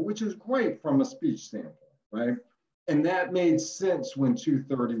liable, which is great from a speech standpoint, right? And that made sense when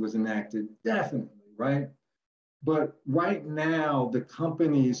 230 was enacted, definitely, right? But right now, the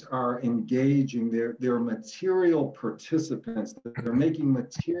companies are engaging, they're material participants, they're making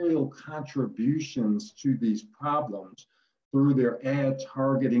material contributions to these problems through their ad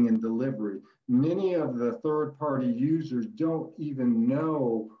targeting and delivery. Many of the third-party users don't even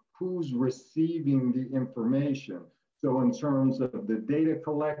know who's receiving the information. So in terms of the data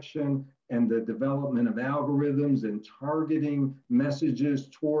collection and the development of algorithms and targeting messages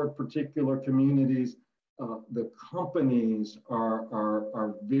toward particular communities, the companies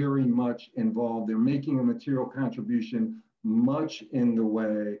are very much involved. They're making a material contribution, much in the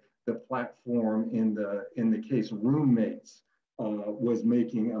way the platform in the case Roommates was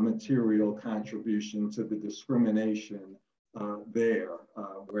making a material contribution to the discrimination there,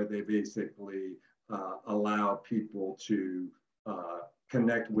 where they basically allow people to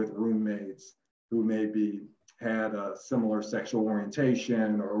connect with roommates who maybe had a similar sexual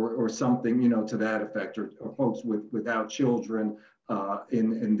orientation or something, to that effect, or folks without children,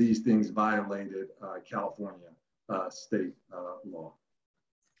 and these things violated California state law.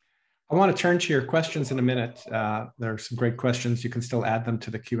 I want to turn to your questions in a minute. There are some great questions. You can still add them to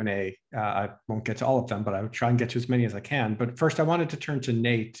the Q&A. I won't get to all of them, but I will try and get to as many as I can. But first, I wanted to turn to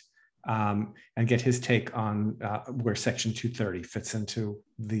Nate and get his take on where Section 230 fits into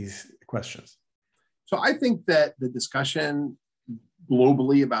these questions. So I think that the discussion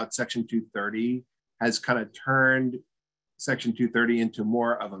globally about Section 230 has kind of turned Section 230 into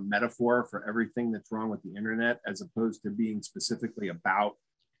more of a metaphor for everything that's wrong with the internet, as opposed to being specifically about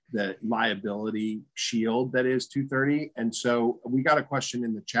the liability shield that is 230. And so we got a question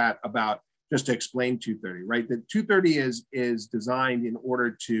in the chat about, just to explain 230, right? That 230 is designed in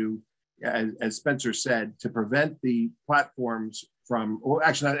order to, as Spencer said, to prevent the platforms from, or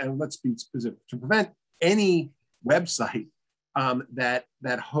actually, and let's be specific, to prevent any website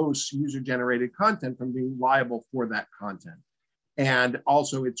that hosts user-generated content from being liable for that content. And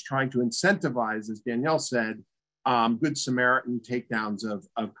also it's trying to incentivize, as Danielle said, good Samaritan takedowns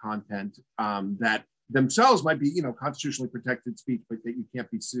of content that themselves might be, constitutionally protected speech, but that you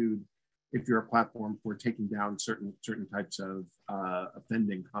can't be sued if you're a platform for taking down certain types of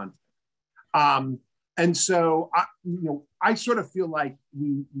offending content. And so, I sort of feel like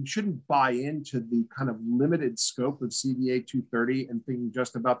we shouldn't buy into the kind of limited scope of CDA 230 and thinking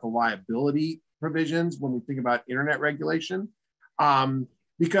just about the liability provisions when we think about internet regulation,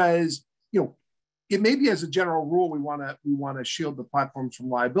 because it may be, as a general rule, we want to shield the platforms from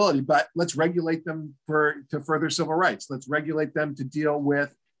liability, but let's regulate them to further civil rights. Let's regulate them to deal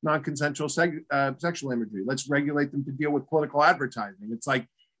with non-consensual sexual imagery. Let's regulate them to deal with political advertising. It's like,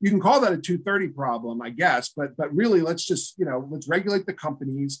 you can call that a 230 problem, I guess, but really let's just, let's regulate the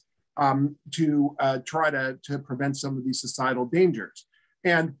companies to try to prevent some of these societal dangers.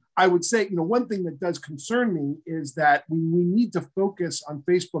 And I would say, one thing that does concern me is that we need to focus on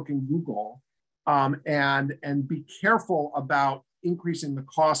Facebook and Google and be careful about increasing the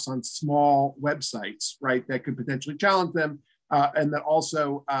costs on small websites, right, that could potentially challenge them. And that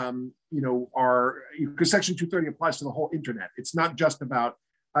also, because Section 230 applies to the whole internet. It's not just about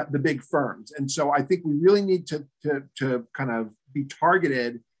the big firms. And so I think we really need to kind of be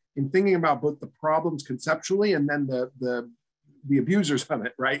targeted in thinking about both the problems conceptually and then the abusers of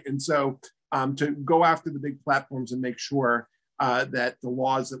it, right? And so to go after the big platforms and make sure that the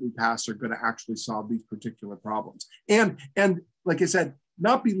laws that we pass are going to actually solve these particular problems. And like I said,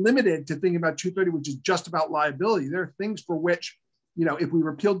 not be limited to thinking about 230, which is just about liability. There are things for which, if we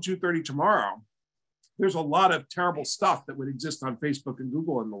repealed 230 tomorrow, there's a lot of terrible stuff that would exist on Facebook and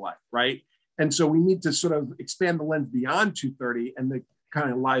Google and the like, right? And so we need to sort of expand the lens beyond 230 and the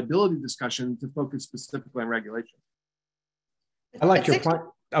kind of liability discussion to focus specifically on regulation. I like your point.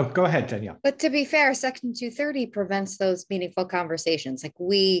 Oh, go ahead, Danielle. But to be fair, Section 230 prevents those meaningful conversations. Like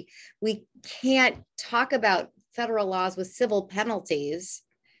we can't talk about federal laws with civil penalties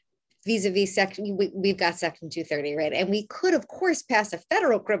vis-a-vis section, we've got Section 230, right? And we could, of course, pass a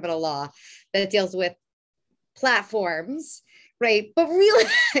federal criminal law that deals with platforms, right? But really,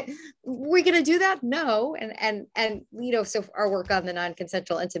 we're going to do that? No. And so our work on the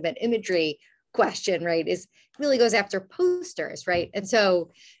non-consensual intimate imagery question, right, really goes after posters, right? And so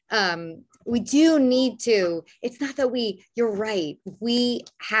we do need to, it's not that you're right, we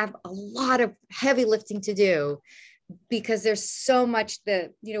have a lot of heavy lifting to do because there's so much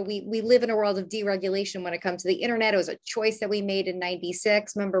that, we live in a world of deregulation when it comes to the internet. It was a choice that we made in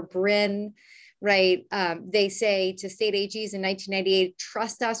 96. Remember Bryn, right? They say to state AGs in 1998,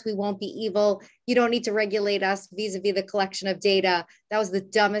 trust us, we won't be evil. You don't need to regulate us vis-a-vis the collection of data. That was the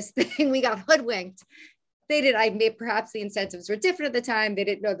dumbest thing. We got hoodwinked. Perhaps the incentives were different at the time. They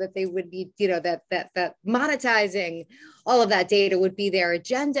didn't know that they would be, that monetizing all of that data would be their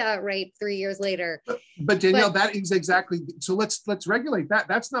agenda, right? 3 years later. But Danielle, that is exactly, so let's regulate that.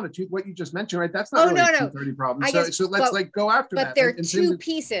 That's not what you just mentioned, right? That's not really a 230 problem. So let's go after that. But there are two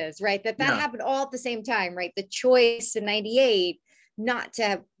pieces, right? That happened all at the same time, right? The choice in 98 not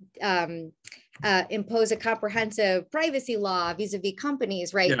to impose a comprehensive privacy law vis-a-vis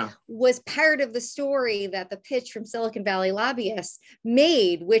companies, right, was part of the story that the pitch from Silicon Valley lobbyists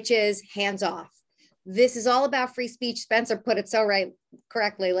made, which is hands off. This is all about free speech. Spencer put it so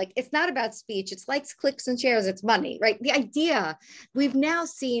correctly. Like, it's not about speech. It's likes, clicks, and shares. It's money, right? The idea, we've now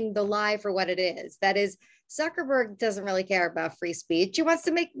seen the lie for what it is. That is, Zuckerberg doesn't really care about free speech. He wants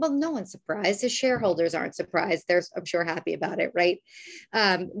to no one's surprised. His shareholders aren't surprised. They're, I'm sure, happy about it, right?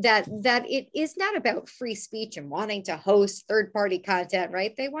 That it is not about free speech and wanting to host third-party content,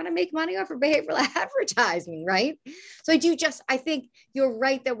 right? They want to make money off of behavioral advertising, right? So I think you're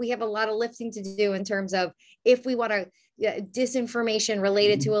right that we have a lot of lifting to do in terms of if we want to disinformation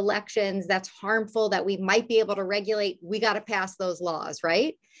related to elections that's harmful that we might be able to regulate, we got to pass those laws,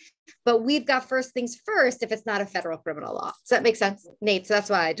 right? But we've got first things first if it's not a federal criminal law. Does that make sense, Nate? So that's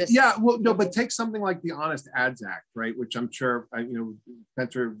why I just... Yeah, well, no, but take something like the Honest Ads Act, right? Which I'm sure,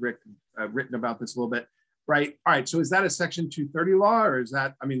 Spencer, Rick, written about this a little bit, right? All right, so is that a Section 230 law, or is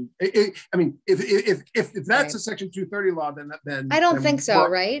that, if that's a Section 230 law, then I don't think so,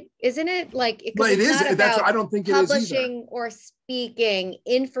 right? Isn't it like... But it is, that's what I don't think it is either. Publishing or speaking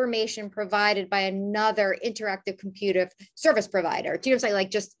information provided by another interactive computer service provider. Do you know what I'm saying? Like,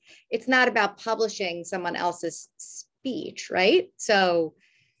 just, it's not about publishing someone else's speech, right? So...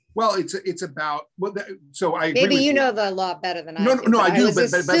 Well, it's about, well, so I agree maybe with you know the law better than I do. No, I do, but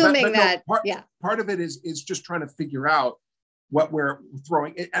assuming that, part of it is just trying to figure out what we're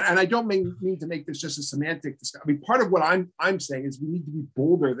throwing, and I don't mean to make this just a semantic discussion. I mean, part of what I'm saying is we need to be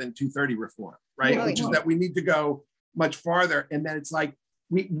bolder than 230 reform, right? Which is that we need to go much farther, and that it's like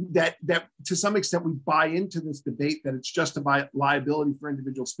that to some extent we buy into this debate that it's just about liability for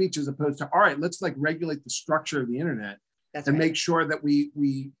individual speech, as opposed to, all right, let's like regulate the structure of the internet. That's and right. Make sure that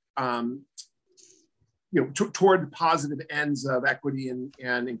we toward positive ends of equity and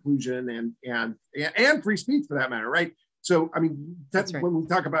inclusion and free speech, for that matter, right? So, I mean, that's right. When we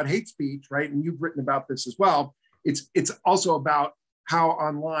talk about hate speech, right? And you've written about this as well. It's also about how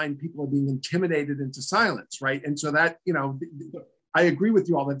online people are being intimidated into silence, right? And so that, I agree with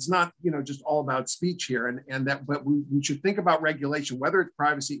you all. That it's not, just all about speech here, and that, but we should think about regulation, whether it's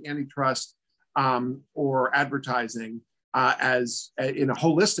privacy, antitrust, or advertising, as in a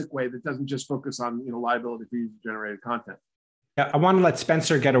holistic way that doesn't just focus on liability for user-generated content. Yeah, I want to let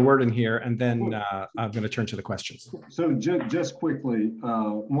Spencer get a word in here, and then I'm going to turn to the questions. So just quickly,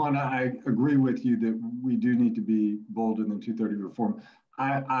 one, I agree with you that we do need to be bolder than 230 reform.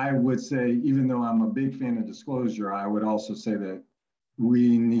 I would say, even though I'm a big fan of disclosure, I would also say that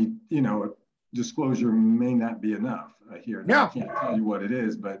we need, disclosure may not be enough here. Now, I can't tell you what it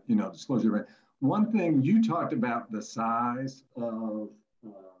is, but disclosure. One thing you talked about, the size of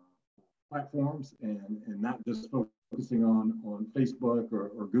platforms and not just focusing on Facebook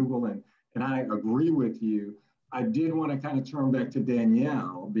or Google, and I agree with you. I did want to kind of turn back to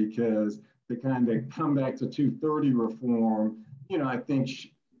Danielle, because to kind of come back to 230 reform, I think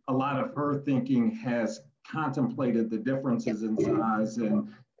a lot of her thinking has contemplated the differences in size and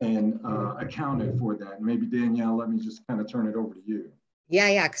accounted for that. Maybe Danielle, let me just kind of turn it over to you.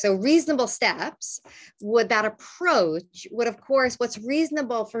 Yeah. So reasonable steps that approach would, of course, what's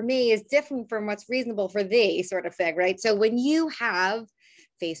reasonable for me is different from what's reasonable for thee, sort of thing, right? So when you have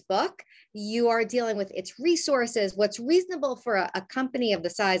Facebook, you are dealing with its resources. What's reasonable for a company of the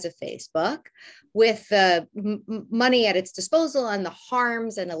size of Facebook, with the money at its disposal and the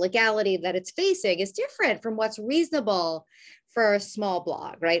harms and illegality that it's facing, is different from what's reasonable for a small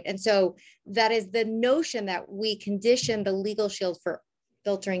blog, right? And so that is the notion that we condition the legal shield for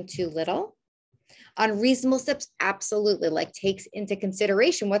filtering too little. On reasonable steps, absolutely, like takes into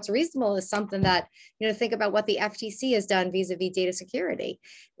consideration what's reasonable is something that, think about what the FTC has done vis-a-vis data security.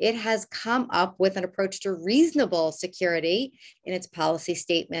 It has come up with an approach to reasonable security in its policy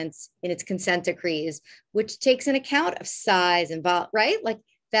statements, in its consent decrees, which takes an account of size and volume, right? Like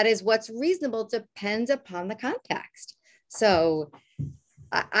that is what's reasonable, depends upon the context. So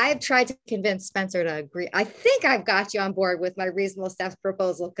I've tried to convince Spencer to agree. I think I've got you on board with my reasonable steps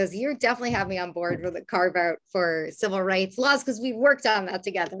proposal, because you definitely have me on board with the carve out for civil rights laws, because we've worked on that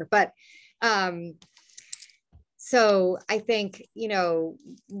together. But so I think, I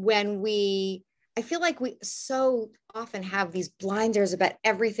feel like we so often have these blinders about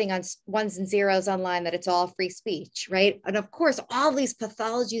everything on ones and zeros online, that it's all free speech, right? And of course, all these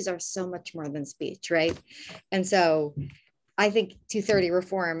pathologies are so much more than speech, right? And so I think 230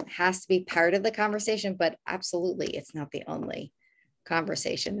 reform has to be part of the conversation, but absolutely, it's not the only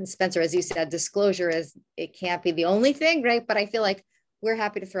conversation. And Spencer, as you said, disclosure it can't be the only thing, right? But I feel like we're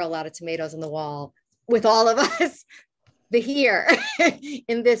happy to throw a lot of tomatoes on the wall with all of us here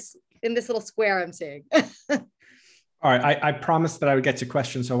in this little square I'm seeing. All right, I promised that I would get to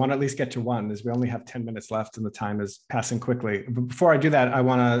questions, so I want to at least get to one, as we only have 10 minutes left and the time is passing quickly. But before I do that, I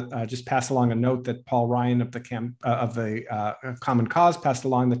want to just pass along a note that Paul Ryan of the Common Cause passed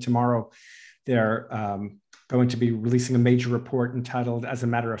along, that tomorrow they're going to be releasing a major report entitled, "As a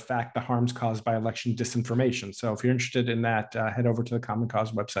Matter of Fact, the Harms Caused by Election Disinformation." So if you're interested in that, head over to the Common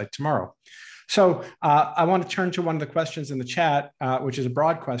Cause website tomorrow. So I want to turn to one of the questions in the chat, which is a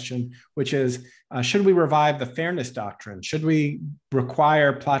broad question, which is, should we revive the fairness doctrine? Should we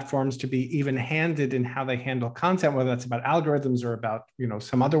require platforms to be even-handed in how they handle content, whether that's about algorithms or about,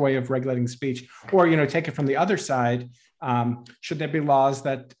 some other way of regulating speech, or, take it from the other side? Should there be laws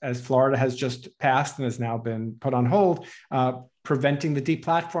that, as Florida has just passed and has now been put on hold, preventing the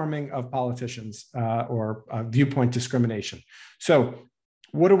deplatforming of politicians or viewpoint discrimination? So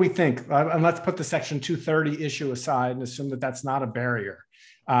what do we think? And let's put the Section 230 issue aside and assume that that's not a barrier.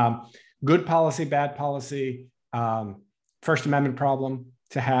 Good policy, bad policy, First Amendment problem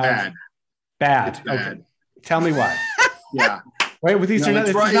to have? Bad. It's bad. Okay. Tell me why. Yeah. Wait, with these, No,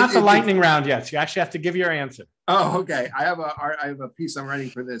 it's right. not the lightning round yet. So you actually have to give your answer. Oh, okay. I have a piece I'm writing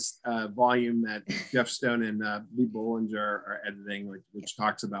for this volume that Jeff Stone and Lee Bollinger are editing, which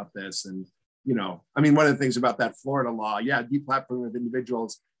talks about this. And, one of the things about that Florida law, deplatforming of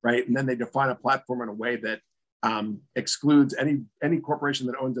individuals, right? And then they define a platform in a way that excludes any corporation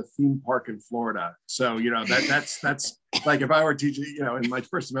that owns a theme park in Florida. So, that's like if I were teaching, in my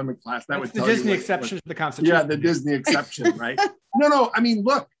First Amendment class, that would tell you the Disney exception to the Constitution. Yeah, the Disney exception, right? No.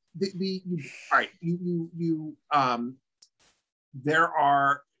 Look, there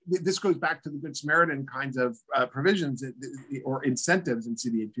are. This goes back to the Good Samaritan kinds of provisions or incentives in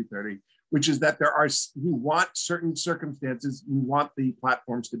CDA 230, which is that you want certain circumstances, you want the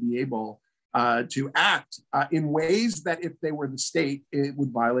platforms to be able to act in ways that if they were the state, it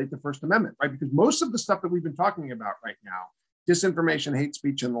would violate the First Amendment, right? Because most of the stuff that we've been talking about right now, disinformation, hate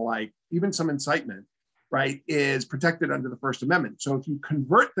speech, and the like, even some incitement, right, is protected under the First Amendment. So if you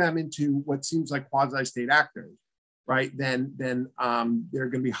convert them into what seems like quasi-state actors, right, then they're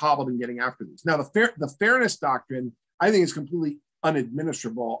going to be hobbled in getting after these. Now, the fairness doctrine, I think, is completely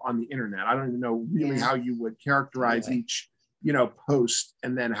unadministrable on the internet. I don't even know really how you would characterize each, post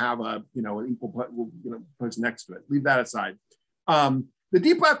and then have an equal, post next to it. Leave that aside. The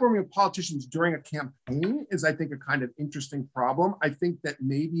deplatforming of politicians during a campaign is, I think, a kind of interesting problem. I think that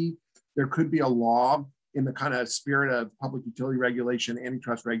maybe there could be a law in the kind of spirit of public utility regulation,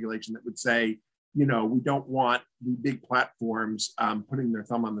 antitrust regulation that would say, we don't want the big platforms putting their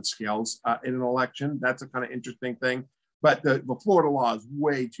thumb on the scales in an election. That's a kind of interesting thing. But the Florida law is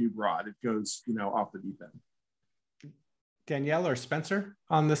way too broad. It goes, off the deep end. Danielle or Spencer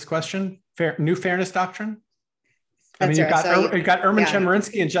on this question? New fairness doctrine? Spencer, you've got Erwin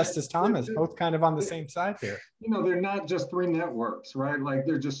Chemerinsky and Justice Thomas, both kind of on the same side here. They're not just three networks, right? Like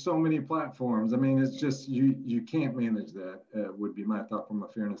there're just so many platforms. It's just, you can't manage that, would be my thought from a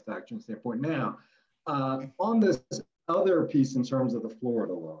fairness doctrine standpoint. Now, on this other piece in terms of the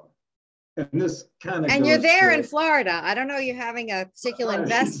Florida law, and this kind of you're there in Florida. I don't know you're having a particular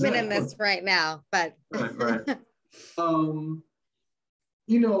investment in this right now, but. Right.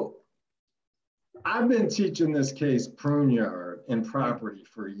 I've been teaching this case Pruneyard and property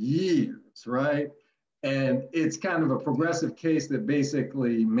for years, right? And it's kind of a progressive case that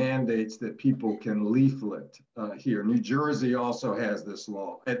basically mandates that people can leaflet here. New Jersey also has this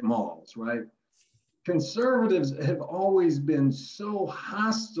law at malls, right? Conservatives have always been so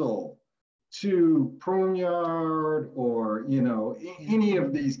hostile to Pruneyard or, any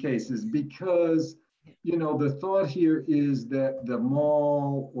of these cases because the thought here is that the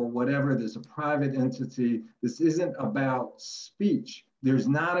mall or whatever, there's a private entity. This isn't about speech. There's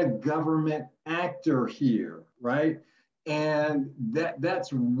not a government actor here, right? And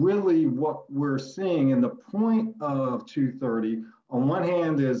that's really what we're seeing. And the point of 230, on one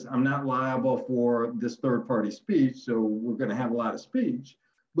hand, is I'm not liable for this third-party speech, so we're going to have a lot of speech.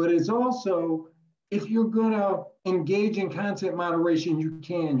 But it's also, if you're going to engage in content moderation, you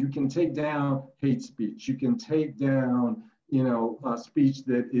can take down hate speech. You can take down, speech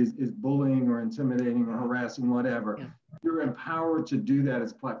that is bullying or intimidating or harassing, whatever. Yeah. You're empowered to do that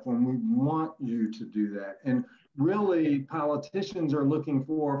as a platform. We want you to do that. And really, politicians are looking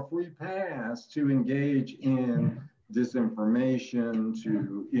for a free pass to engage in disinformation,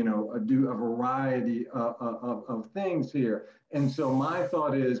 to do a variety of things here. And so my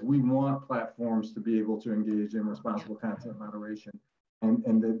thought is we want platforms to be able to engage in responsible content moderation,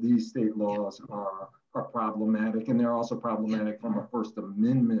 and that these state laws are problematic, and they're also problematic from a First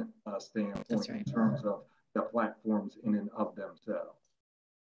Amendment standpoint in terms of the platforms in and of themselves.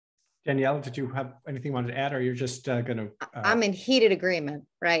 Danielle, did you have anything you wanted to add, or you're just going to? I'm in heated agreement,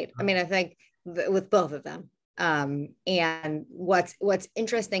 right? I think with both of them. And what's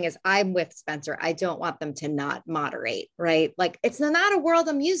interesting is I'm with Spencer. I don't want them to not moderate, right? Like it's not a world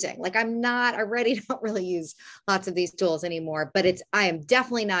I'm using. Like I already don't really use lots of these tools anymore, but I am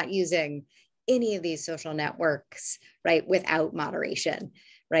definitely not using any of these social networks, right, without moderation,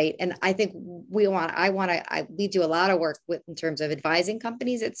 right? And I think we do a lot of work in terms of advising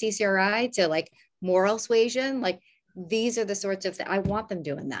companies at CCRI to like moral suasion. Like these are the sorts of I want them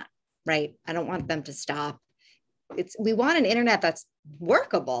doing that, right? I don't want them to stop. We want an internet that's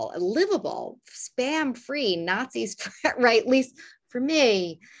workable, livable, spam free, Nazis, right? At least for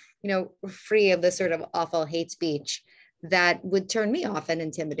me, free of the sort of awful hate speech that would turn me off and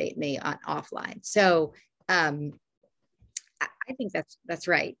intimidate me on offline. So I think that's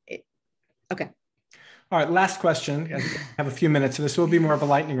right. Okay. All right, last question. I have a few minutes, so this will be more of a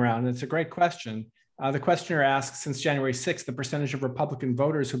lightning round. It's a great question. The questioner asks, since January 6th, the percentage of Republican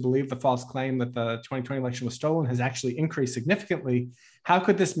voters who believe the false claim that the 2020 election was stolen has actually increased significantly. How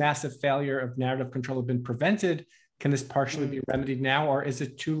could this massive failure of narrative control have been prevented? Can this partially be remedied now, or is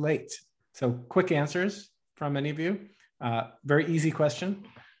it too late? So quick answers from any of you. Very easy question.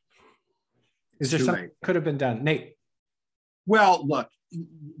 Is there something that could have been done? Nate. Well, look,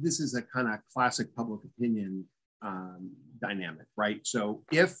 this is a kind of classic public opinion dynamic, right? So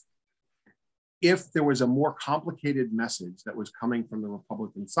if there was a more complicated message that was coming from the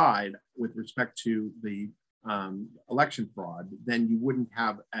Republican side with respect to the election fraud, then you wouldn't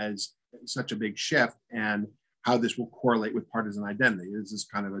have such a big shift and how this will correlate with partisan identity. This is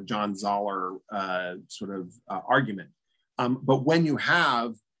kind of a John Zoller argument. But when you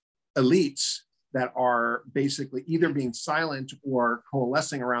have elites that are basically either being silent or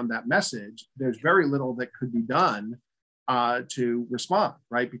coalescing around that message, there's very little that could be done to respond,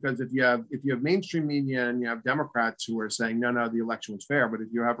 right? Because if you have mainstream media and you have Democrats who are saying, no, the election was fair, but if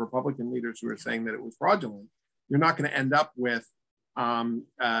you have Republican leaders who are saying that it was fraudulent, you're not going to end up with a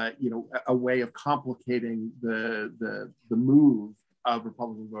way of complicating the move of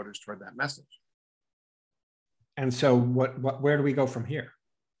Republican voters toward that message. And so where do we go from here?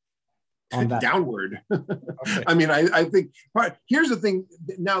 On that? Downward. Okay. I mean, I think here's the thing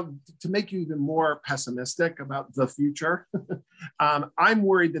now to make you even more pessimistic about the future. I'm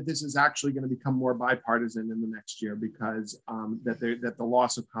worried that this is actually going to become more bipartisan in the next year because that the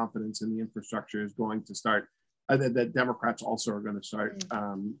loss of confidence in the infrastructure is going to start. That Democrats also are going to start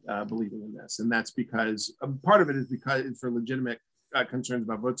believing in this, and that's because part of it is because for legitimate concerns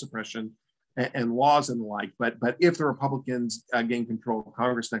about vote suppression and laws and the like. But if the Republicans gain control of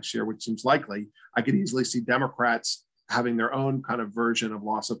Congress next year, which seems likely, I could easily see Democrats having their own kind of version of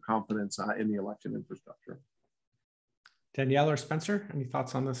loss of confidence in the election infrastructure. Danielle or Spencer, any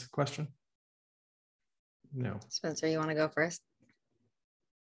thoughts on this question? No. Spencer, you want to go first?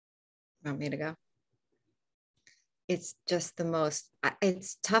 Want me to go? It's just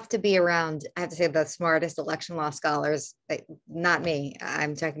it's tough to be around, I have to say, the smartest election law scholars, not me,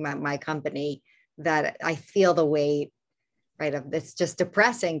 I'm talking about my company, that I feel the weight, right? It's just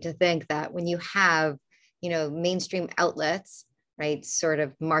depressing to think that when you have, mainstream outlets, right, sort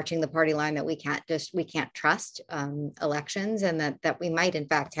of marching the party line that we can't trust elections, and that we might in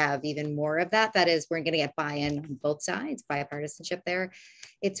fact have even more of that. That is, we're going to get buy-in on both sides, bipartisanship there.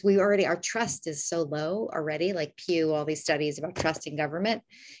 Our trust is so low already, like Pew, all these studies about trust in government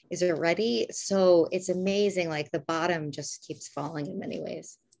is already. So it's amazing, like the bottom just keeps falling in many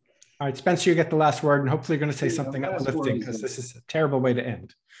ways. All right, Spencer, you get the last word, and hopefully you're going to say something uplifting because this is a terrible way to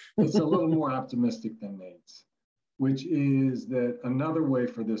end. It's a little more optimistic than Nate's, which is that another way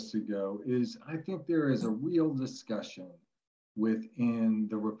for this to go is I think there is a real discussion within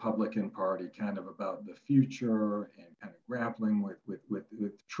the Republican Party kind of about the future and kind of grappling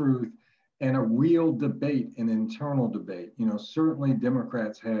with truth, and a real debate, an internal debate. Certainly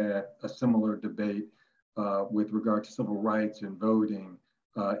Democrats had a similar debate with regard to civil rights and voting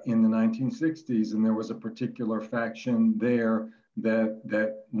in the 1960s, and there was a particular faction there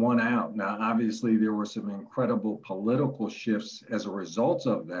that won out. Now, obviously, there were some incredible political shifts as a result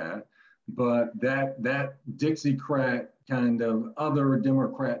of that, but that Dixiecrat kind of other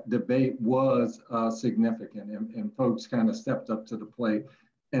Democrat debate was significant, and folks kind of stepped up to the plate.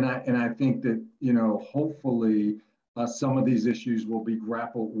 And I think that, hopefully some of these issues will be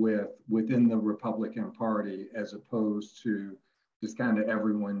grappled with within the Republican Party as opposed to just kind of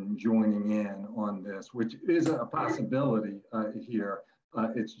everyone joining in on this, which is a possibility here.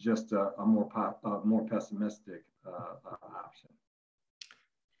 It's just a more pessimistic option.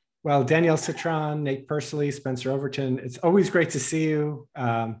 Well, Danielle Citron, Nate Persily, Spencer Overton, it's always great to see you.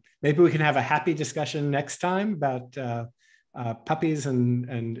 Maybe we can have a happy discussion next time about puppies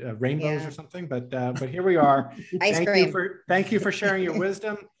and rainbows or something. But here we are. Thank you for sharing your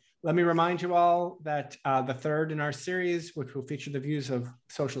wisdom. Let me remind you all that the third in our series, which will feature the views of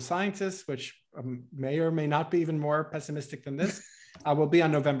social scientists, which may or may not be even more pessimistic than this, will be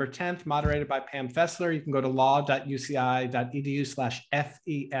on November 10th, moderated by Pam Fessler. You can go to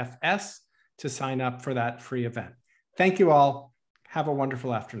law.uci.edu/FEFS to sign up for that free event. Thank you all. Have a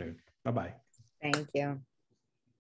wonderful afternoon. Bye-bye. Thank you.